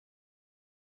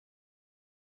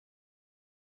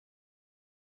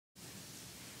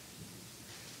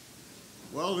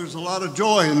Well, there's a lot of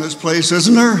joy in this place,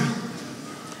 isn't there?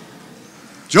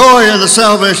 Joy in the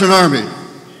Salvation Army.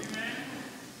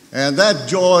 And that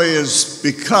joy is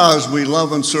because we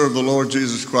love and serve the Lord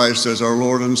Jesus Christ as our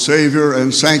Lord and Savior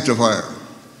and Sanctifier.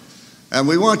 And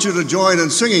we want you to join in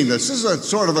singing this. This is a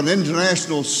sort of an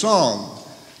international song.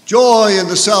 Joy in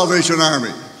the Salvation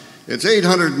Army. It's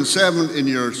 807 in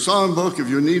your songbook if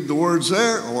you need the words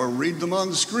there, or read them on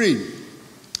the screen.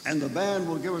 And the band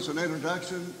will give us an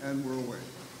introduction, and we're away.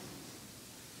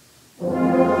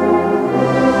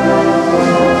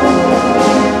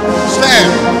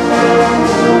 Stand.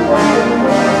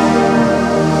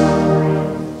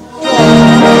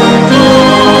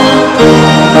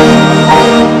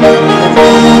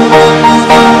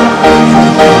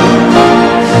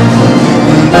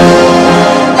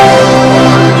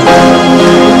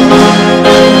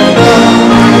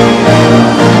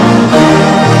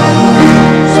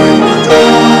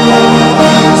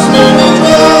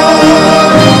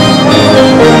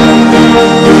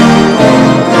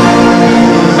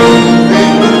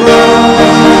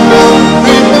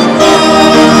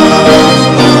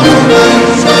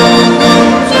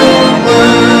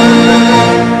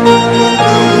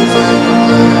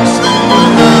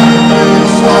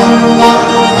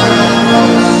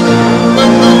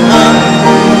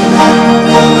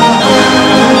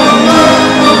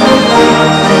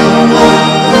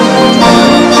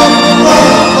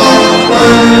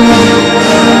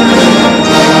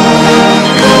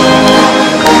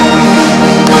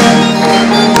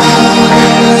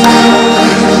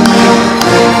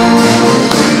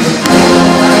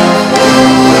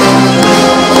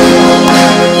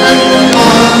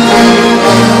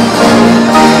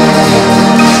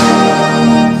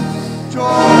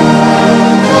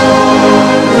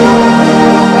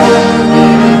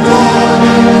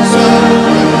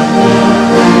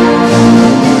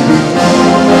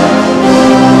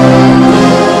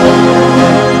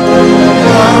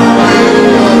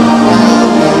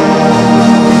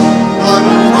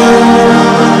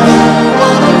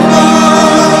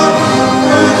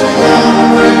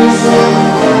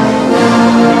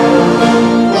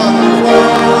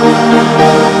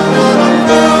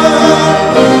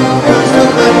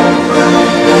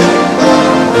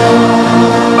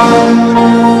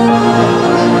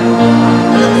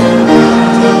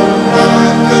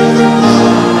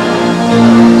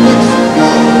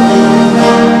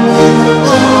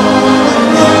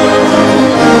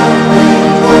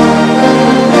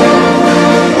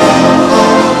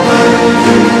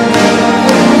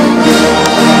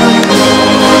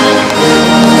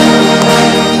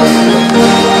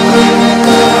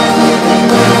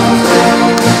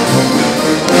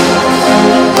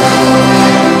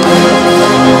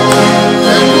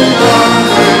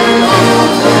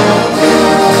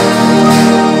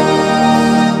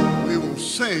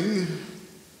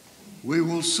 We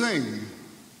will sing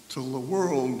till the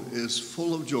world is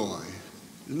full of joy.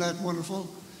 Isn't that wonderful?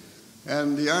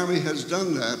 And the Army has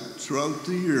done that throughout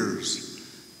the years.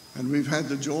 And we've had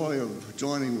the joy of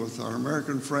joining with our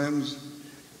American friends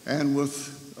and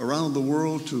with around the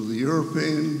world to the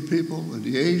European people and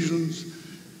the Asians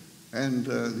and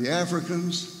the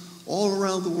Africans, all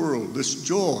around the world. This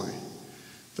joy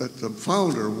that the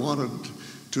founder wanted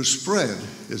to spread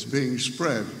is being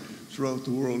spread throughout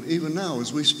the world, even now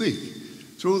as we speak,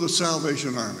 through the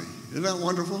Salvation Army. Isn't that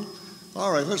wonderful?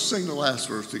 All right, let's sing the last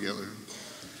verse together.